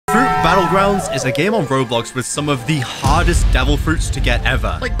Battlegrounds is a game on Roblox with some of the hardest devil fruits to get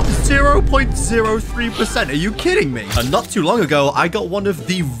ever. Like 0.03%. Are you kidding me? And not too long ago, I got one of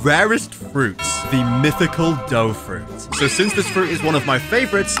the rarest fruits, the mythical dough fruit. So since this fruit is one of my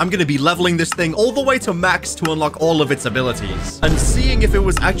favorites, I'm going to be leveling this thing all the way to max to unlock all of its abilities and seeing if it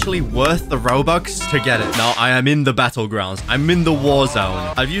was actually worth the Robux to get it. Now, I am in the Battlegrounds. I'm in the war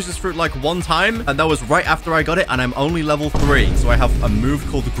zone. I've used this fruit like one time, and that was right after I got it, and I'm only level 3. So I have a move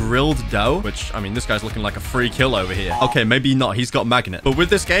called grilled dough, which, I mean, this guy's looking like a free kill over here. Okay, maybe not. He's got magnet. But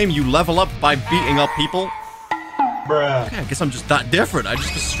with this game, you level up by beating up people. Bruh. Okay, I guess I'm just that different. I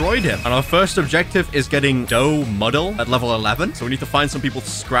just destroyed him. And our first objective is getting dough muddle at level 11. So we need to find some people to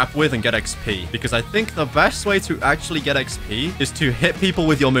scrap with and get XP. Because I think the best way to actually get XP is to hit people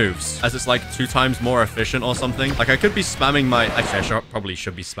with your moves, as it's like 2 times more efficient or something. Like I could be spamming my... Actually, I probably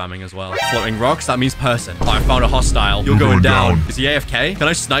should be spamming as well. Floating rocks, that means person. Oh, I found a hostile. You're going down. Is he AFK? Can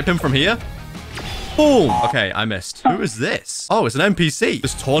I snipe him from here? Boom. Okay, I missed. Who is this? Oh, it's an NPC.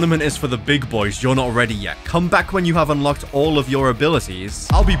 This tournament is for the big boys. You're not ready yet. Come back when you have unlocked all of your abilities.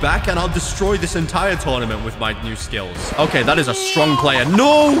 I'll be back and I'll destroy this entire tournament with my new skills. Okay, that is a strong player.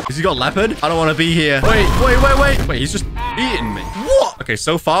 No! Has he got leopard? I don't want to be here. Wait. Wait, he's just eating me. What? Okay,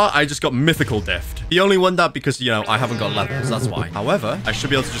 so far, I just got mythical dift. He only won that because, you know, I haven't got levels. That's why. However, I should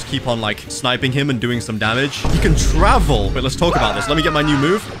be able to just keep on, like, sniping him and doing some damage. He can travel. Wait, let's talk about this. Let me get my new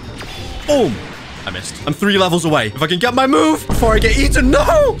move. Boom. I missed. I'm 3 levels away. If I can get my move before I get eaten,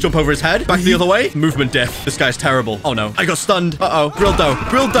 no! Jump over his head. Back the other way. Movement diff. This guy's terrible. Oh, no. I got stunned. Uh-oh. Grilled dough.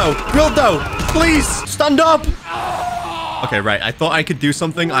 Grilled dough. Grilled dough. Please, stand up. Okay, right. I thought I could do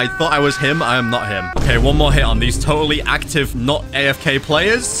something. I thought I was him. I am not him. Okay, one more hit on these totally active, not AFK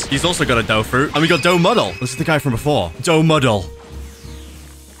players. He's also got a dough fruit. And we got dough muddle. This is the guy from before. Dough muddle.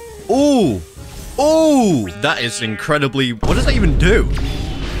 Ooh. Ooh. That is incredibly... What does that even do?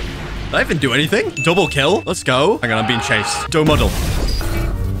 Did I even do anything? Double kill. Let's go. Hang on, I'm being chased. Dough muddle.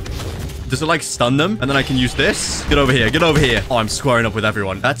 Does it like stun them? And then I can use this. Get over here. Get over here. Oh, I'm squaring up with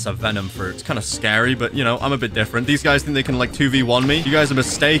everyone. That's a venom fruit. It's kind of scary, but you know, I'm a bit different. These guys think they can like 2v1 me. You guys are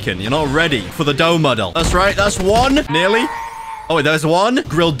mistaken. You're not ready for the dough muddle. That's right. That's 1. Nearly. Oh, wait, there's 1.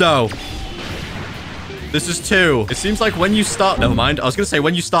 Grilled dough. This is 2. It seems like when you start... Never mind. I was going to say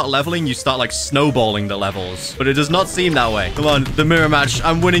when you start leveling, you start like snowballing the levels. But it does not seem that way. Come on. The mirror match.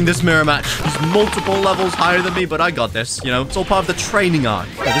 I'm winning this mirror match. He's multiple levels higher than me, but I got this. You know, it's all part of the training arc.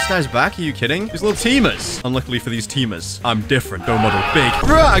 Oh, this guy's back. Are you kidding? These little teamers. Unluckily for these teamers, I'm different. Dough muddle. Big.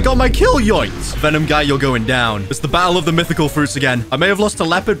 Bruh, I got my kill yoinked. Venom guy, you're going down. It's the battle of the mythical fruits again. I may have lost to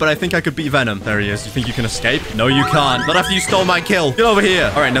leopard, but I think I could beat Venom. There he is. You think you can escape? No, you can't. Not after you stole my kill. Get over here.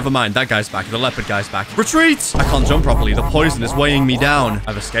 All right, never mind. That guy's back. The leopard guy's back. Retreat. I can't jump properly. The poison is weighing me down.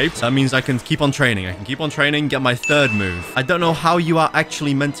 I've escaped. That means I can keep on training. I can keep on training, get my 3rd move. I don't know how you are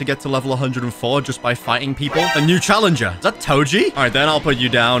actually meant to get to level 104 just by fighting people. A new challenger. Is that Toji? All right, then I'll put you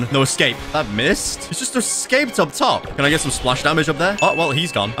down. No escape. That missed. It's just escaped up top. Can I get some splash damage up there? Oh, well,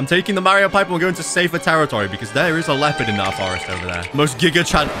 he's gone. I'm taking the Mario pipe and we're going to safer territory because there is a leopard in that forest over there. Most giga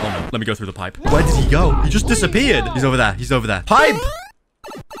chan... Oh, no. Let me go through the pipe. Where did he go? He just disappeared. He's over there. He's over there. Pipe!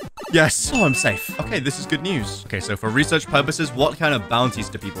 Yes. Oh, I'm safe. Okay, this is good news. Okay, so for research purposes, what kind of bounties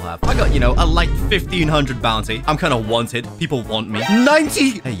do people have? I got, you know, a light 1500 bounty. I'm kind of wanted. People want me.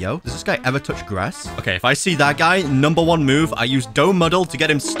 90! Hey, yo. Does this guy ever touch grass? Okay, if I see that guy, number 1 move, I use dough muddle to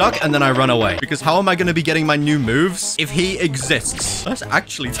get him stuck, and then I run away. Because how am I going to be getting my new moves if he exists? That's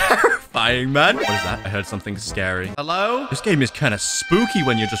actually terrifying, man. What is that? I heard something scary. Hello? This game is kind of spooky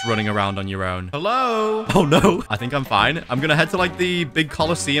when you're just running around on your own. Hello? Oh, no. I think I'm fine. I'm going to head to, like, the big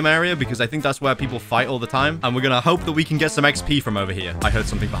Coliseum area because I think that's where people fight all the time. And we're gonna hope that we can get some XP from over here. I heard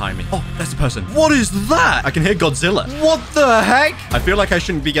something behind me. Oh, there's a person. What is that? I can hear Godzilla. What the heck? I feel like I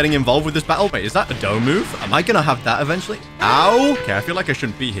shouldn't be getting involved with this battle. Wait, is that a dough move? Am I gonna have that eventually? Ow. Okay, I feel like I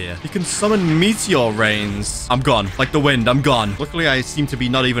shouldn't be here. You can summon meteor rains. I'm gone. Like the wind, I'm gone. Luckily, I seem to be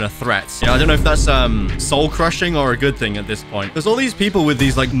not even a threat. You know, I don't know if that's soul crushing or a good thing at this point. There's all these people with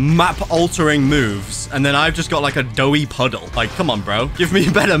these like map altering moves. And then I've just got like a doughy puddle. Like, come on, bro. Give me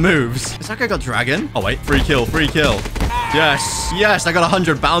better moves. Is that guy got dragon? Oh, wait. Free kill. Free kill. Yes. Yes, I got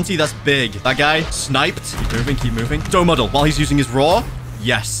 100 bounty. That's big. That guy sniped. Keep moving. Keep moving. Dough muddle while he's using his raw.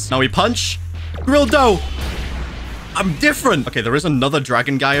 Yes. Now we punch. Grilled dough. I'm different. Okay, there is another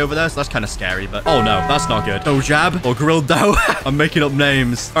dragon guy over there, so that's kind of scary, but... Oh, no. That's not good. Dough jab or grilled dough. I'm making up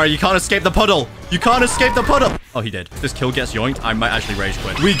names. All right, you can't escape the puddle. You can't escape the puddle. Oh, he did. If this kill gets yoinked, I might actually rage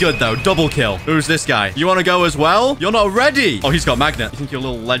quit. We good, though. Double kill. Who's this guy? You want to go as well? You're not ready. Oh, he's got magnet. You think your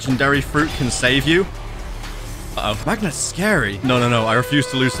little legendary fruit can save you? Uh-oh. Magnet's scary. No, no, no. I refuse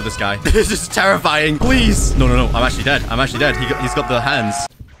to lose to this guy. This is terrifying. Please. No, no, no. I'm actually dead. I'm actually dead. He's got the hands.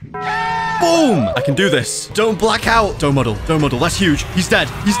 Boom. I can do this. Don't black out. Don't muddle. Don't muddle. That's huge. He's dead.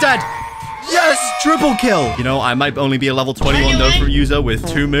 He's dead. Yes! Triple kill! You know, I might only be a level 21 no-fruit user with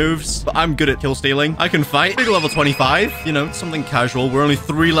 2 moves, but I'm good at kill stealing. I can fight. Big level 25. You know, something casual. We're only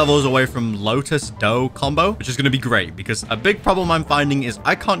 3 levels away from Lotus Dough combo, which is going to be great because a big problem I'm finding is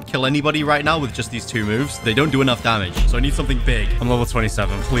I can't kill anybody right now with just these 2 moves. They don't do enough damage, so I need something big. I'm level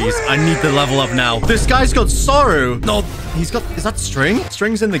 27. Please, I need the level up now. This guy's got Sorrow. No, he's got... Is that String?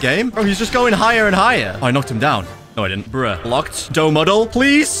 String's in the game? Bro, he's just going higher and higher. Oh, I knocked him down. No, I didn't. Bruh. Locked. Dough muddle,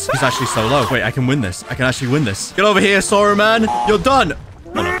 please. He's actually so low. Wait, I can win this. I can actually win this. Get over here, Sora man. You're done.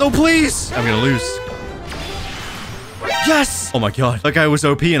 Oh, no. No, please. I'm gonna lose. Yes! Oh my god. That guy was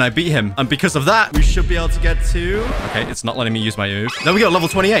OP and I beat him. And because of that, we should be able to get to... Okay, it's not letting me use my move. There we go, level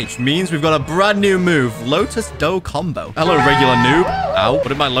 28, which means we've got a brand new move. Lotus Dough combo. Hello, regular noob. Ow. What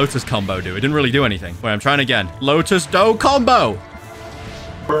did my Lotus combo do? It didn't really do anything. Wait, I'm trying again. Lotus Dough combo.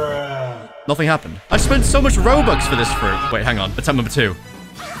 Bruh. Nothing happened. I spent so much Robux for this fruit. Wait, hang on. Attempt number 2.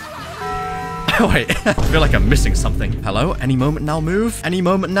 Wait, I feel like I'm missing something. Hello? Any moment now move? Any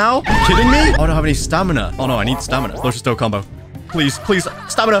moment now? Are you kidding me? Oh, I don't have any stamina. Oh, no, I need stamina. Lotus Dough combo. Please, please.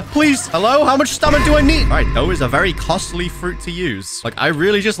 Stamina, please. Hello? How much stamina do I need? All right, dough is a very costly fruit to use. Like, I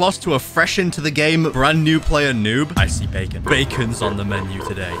really just lost to a fresh into the game, brand new player noob. I see bacon. Bacon's on the menu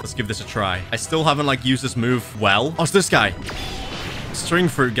today. Let's give this a try. I still haven't, like, used this move well. Oh, it's this guy. String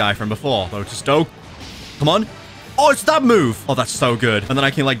fruit guy from before. Lotus Dough. Come on. Oh, it's that move. Oh, that's so good. And then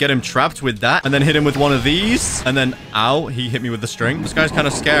I can, like, get him trapped with that. And then hit him with one of these. And then, ow, he hit me with the string. This guy's kind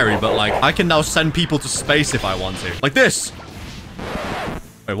of scary, but, like, I can now send people to space if I want to. Like this.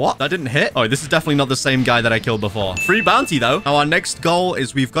 Wait, what? That didn't hit? Oh, this is definitely not the same guy that I killed before. Free bounty, though. Now, our next goal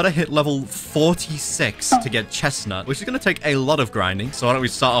is we've got to hit level 46 to get Chestnut, which is going to take a lot of grinding. So why don't we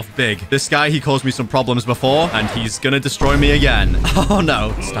start off big? This guy, he caused me some problems before, and he's going to destroy me again. Oh,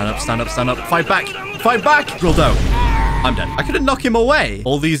 no. Stand up, stand up, stand up. Fight back. Fight back. Drill dough. I'm dead. I couldn't knock him away.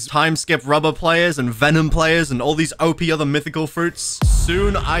 All these time skip rubber players and venom players and all these OP other mythical fruits.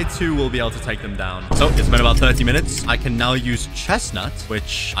 Soon, I too will be able to take them down. So it's been about 30 minutes. I can now use Chestnut,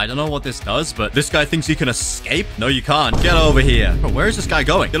 which I don't know what this does, but this guy thinks you can escape. No, you can't. Get over here. Bro, where is this guy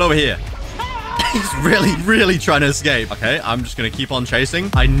going? Get over here. He's really trying to escape. Okay, I'm just gonna keep on chasing.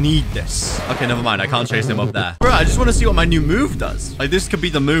 I need this. Okay, never mind. I can't chase him up there. Bro, I just want to see what my new move does. Like, this could be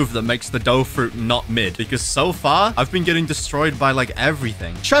the move that makes the dough fruit not mid. Because so far, I've been getting destroyed by, like,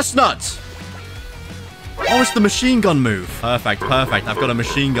 everything. Chestnut! Oh, it's the machine gun move. Perfect, perfect. I've got a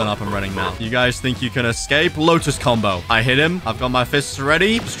machine gun up and running now. You guys think you can escape? Lotus combo. I hit him. I've got my fists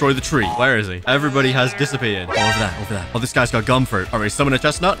ready. Destroy the tree. Where is he? Everybody has disappeared. Oh, over there, over there. Oh, this guy's got gun fruit. All right, summon a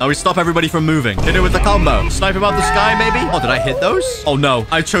chestnut. Now we stop everybody from moving. Hit it with the combo. Snipe him out the sky, maybe? Oh, did I hit those? Oh, no.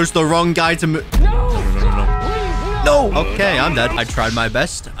 I chose the wrong guy to move. No! Okay, I'm dead. I tried my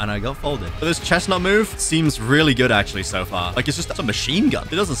best, and I got folded. But this chestnut move seems really good, actually, so far. Like, it's just a machine gun.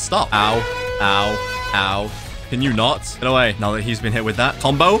 It doesn't stop. Ow. Ow. Ow. Can you not? Get away. Now that he's been hit with that.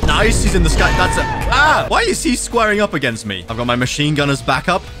 Combo. Nice. He's in the sky. That's it. Ah! Why is he squaring up against me? I've got my machine gun as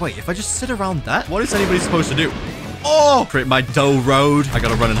backup. Wait, if I just sit around that, what is anybody supposed to do? Oh! Create my dough road. I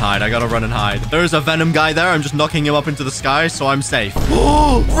gotta run and hide. I gotta run and hide. There's a venom guy there. I'm just knocking him up into the sky, so I'm safe.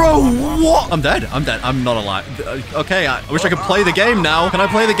 Oh! Bro, what? I'm dead. I'm dead. I'm not alive. Okay, I wish I could play the game now. Can I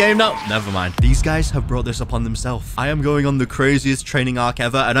play the game now? Never mind. These guys have brought this upon themselves. I am going on the craziest training arc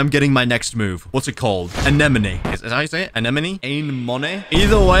ever, and I'm getting my next move. What's it called? Anemone. Is that how you say it? Anemone? Anemone?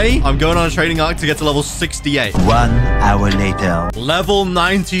 Either way, I'm going on a training arc to get to level 68. 1 hour later. Level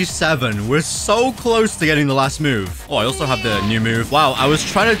 97. We're so close to getting the last move. Oh, I also have the new move. Wow, I was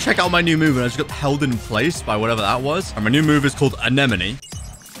trying to check out my new move and I just got held in place by whatever that was. And my new move is called Anemone.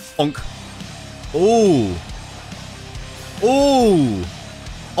 Bonk. Oh. Oh.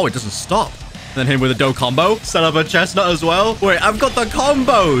 Oh, it doesn't stop. Then hit him with a dough combo. Set up a chestnut as well. Wait, I've got the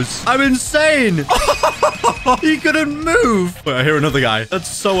combos. I'm insane. He couldn't move. Wait, I hear another guy. That's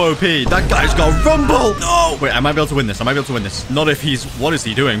so OP. That guy's got rumble. No. Wait, I might be able to win this. I might be able to win this. Not if he's... What is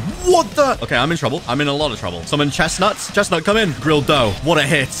he doing? What the... Okay, I'm in trouble. I'm in a lot of trouble. Summon chestnuts. Chestnut, come in. Grilled dough. What a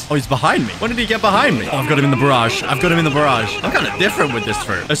hit. Oh, he's behind me. When did he get behind me? Oh, I've got him in the barrage. I've got him in the barrage. I'm kind of different with this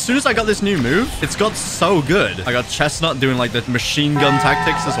fruit. As soon as I got this new move, it's got so good. I got chestnut doing like the machine gun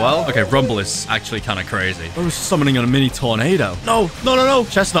tactics as well. Okay, rumble is actually kind of crazy. I was summoning on a mini tornado. No, no, no, no.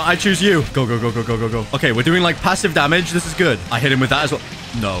 Chestnut, I choose you. Go, go, go, go, go, go, go. Okay, we're doing like passive damage. This is good. I hit him with that as well.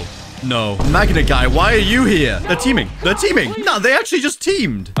 No. No. Magnet guy, why are you here? They're teaming. They're teaming. No, they actually just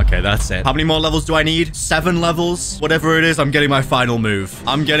teamed. Okay, that's it. How many more levels do I need? 7 levels. Whatever it is, I'm getting my final move.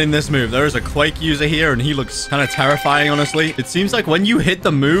 I'm getting this move. There is a Quake user here, and he looks kind of terrifying, honestly. It seems like when you hit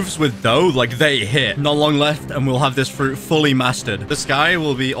the moves with dough, like they hit. Not long left, and we'll have this fruit fully mastered. This guy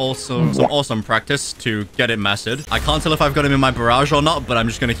will be also some awesome practice to get it mastered. I can't tell if I've got him in my barrage or not, but I'm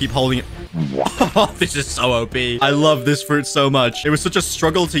just going to keep holding it. This is so OP. I love this fruit so much. It was such a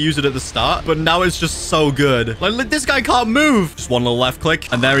struggle to use it at the start, but now it's just so good. Like, this guy can't move. Just one little left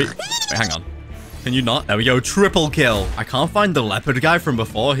click, and there he... Wait, hang on. Can you not? There we go. Triple kill. I can't find the leopard guy from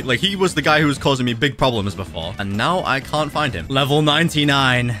before. He was the guy who was causing me big problems before. And now I can't find him. Level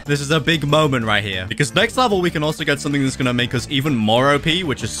 99. This is a big moment right here. Because next level, we can also get something that's going to make us even more OP,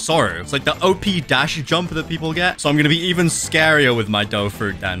 which is Sorrow. It's like the OP dash jump that people get. So I'm going to be even scarier with my dough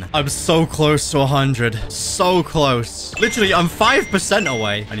fruit then. I'm so close to 100. So close. Literally, I'm 5%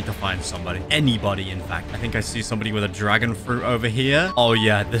 away. I need to find somebody. Anybody, in fact. I think I see somebody with a dragon fruit over here. Oh,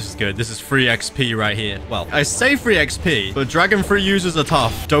 yeah. This is good. This is free XP right here. Well, I say free XP, but dragon fruit users are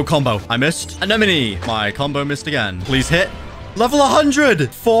tough. Dough combo. I missed. Anemone. My combo missed again. Please hit. Level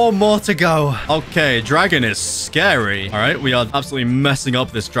 100. 4 more to go. Okay, dragon is scary. All right, we are absolutely messing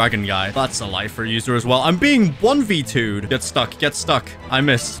up this dragon guy. That's a life fruit user as well. I'm being 1v2'd. Get stuck. Get stuck. I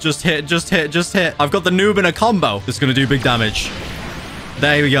missed. Just hit. Just hit. Just hit. I've got the noob in a combo. This is going to do big damage.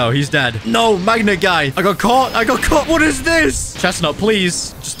 There we go. He's dead. No, magnet guy. I got caught. I got caught. What is this? Chestnut,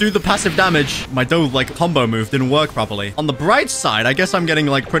 please. Just do the passive damage. My dough, combo move didn't work properly. On the bright side, I guess I'm getting,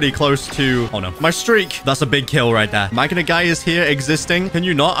 pretty close to... Oh, no. My streak. That's a big kill right there. Magnet guy is here existing. Can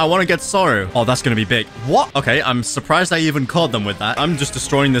you not? I want to get Sorrow. Oh, that's going to be big. What? Okay, I'm surprised I even caught them with that. I'm just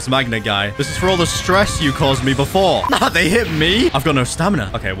destroying this magnet guy. This is for all the stress you caused me before. Nah, they hit me. I've got no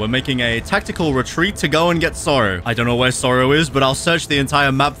stamina. Okay, we're making a tactical retreat to go and get Sorrow. I don't know where Sorrow is, but I'll search the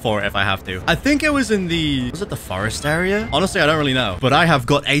entire map for it if I have to. I think it was in the... Was it the forest area? Honestly, I don't really know. But I have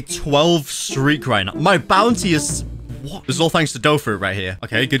got a 12 streak right now. My bounty is... What? This is all thanks to dough fruit right here.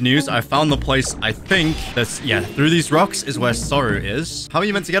 Okay, good news. I found the place, I think, that's, yeah, through these rocks is where Sorrow is. How are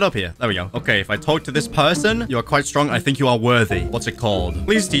you meant to get up here? There we go. Okay, if I talk to this person, you are quite strong. I think you are worthy. What's it called?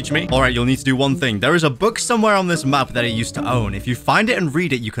 Please teach me. All right, you'll need to do one thing. There is a book somewhere on this map that I used to own. If you find it and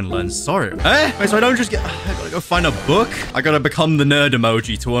read it, you can learn Sorrow. Eh? Wait, so I don't just get... I gotta go find a book? I gotta become the nerd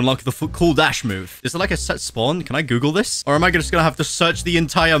emoji to unlock the cool dash move. Is it like a set spawn? Can I Google this? Or am I just gonna have to search the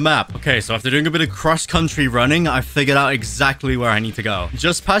entire map? Okay, so after doing a bit of cross-country running, I figured out exactly where I need to go.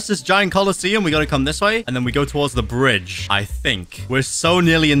 Just past this giant coliseum, we gotta come this way, and then we go towards the bridge, I think. We're so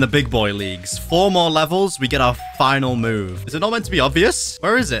nearly in the big boy leagues. 4 more levels, we get our final move. Is it not meant to be obvious?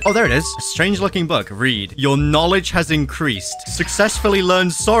 Where is it? Oh, there it is. A strange-looking book. Read. Your knowledge has increased. Successfully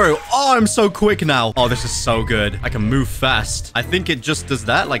learned Sorrow. Oh, I'm so quick now. Oh, this is so good. I can move fast. I think it just does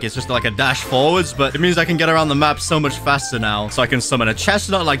that. It's just like a dash forwards, but it means I can get around the map so much faster now. So I can summon a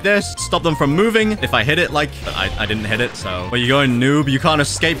chestnut like this, stop them from moving. If I hit it, I didn't hit it, so... Where you going, noob? You can't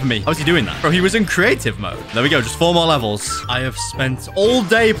escape me. How's he doing that? Bro, he was in creative mode. There we go. Just 4 more levels. I have spent all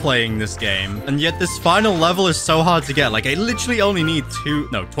day playing this game, and yet this final level is so hard to get. I literally only need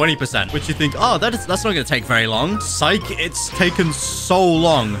 20%, which you think, oh, that's not going to take very long. Psych, it's taken so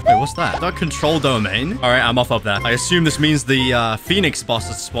long. Wait, what's that? Is that control domain? All right, I'm off up there. I assume this means the Phoenix boss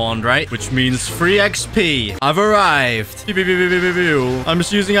has spawned, right? Which means free XP. I've arrived. I'm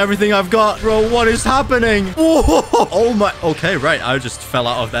just using everything I've got. Bro, what is happening? Whoa. Oh my... Okay, right. I just fell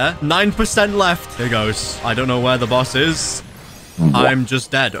out of there. 9% left. Here goes. I don't know where the boss is. I'm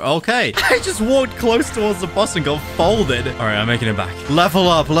just dead. Okay. I just walked close towards the boss and got folded. All right, I'm making it back. Level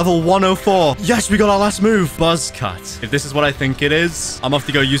up. Level 104. Yes, we got our last move. Buzz cut. If this is what I think it is, I'm off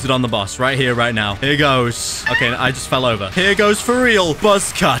to go use it on the boss right here, right now. Here goes. Okay, I just fell over. Here goes for real.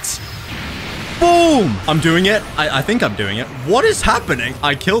 Buzz cut. Boom! I'm doing it. I think I'm doing it. What is happening?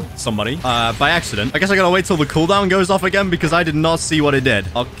 I killed somebody by accident. I guess I gotta wait till the cooldown goes off again because I did not see what it did.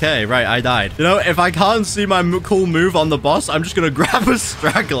 Okay, right. I died. You know, if I can't see my cool move on the boss, I'm just gonna grab a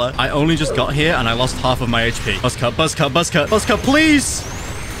straggler. I only just got here and I lost half of my HP. Buzz cut, buzz cut, buzz cut, buzz cut, please!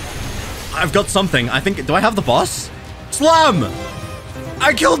 I've got something. I think... Do I have the boss? Slam!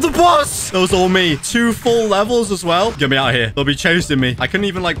 I killed the boss! That was all me. 2 full levels as well. Get me out of here. They'll be chasing me. I couldn't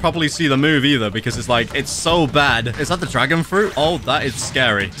even, properly see the move either because it's so bad. Is that the dragon fruit? Oh, that is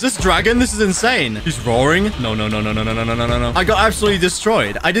scary. Is this dragon? This is insane. He's roaring. No. I got absolutely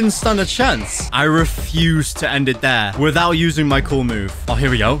destroyed. I didn't stand a chance. I refuse to end it there without using my cool move. Oh, here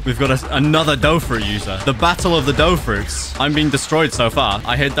we go. We've got another dough fruit user. The battle of the dough fruits. I'm being destroyed so far.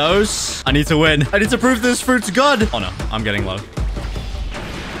 I hit those. I need to win. I need to prove this fruit's good. Oh, no. I'm getting low.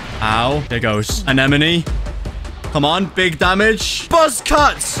 Ow. There goes. Anemone. Come on. Big damage. Buzz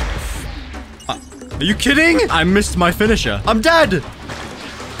cut. Are you kidding? I missed my finisher. I'm dead.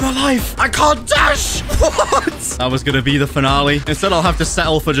 My life. I can't dash. What? That was going to be the finale. Instead, I'll have to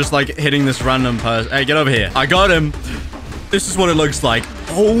settle for just like hitting this random person. Hey, get over here. I got him. This is what it looks like.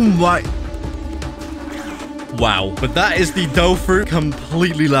 Oh my. Wow. But that is the dough fruit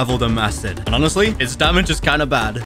completely leveled and mastered. And honestly, its damage is kind of bad.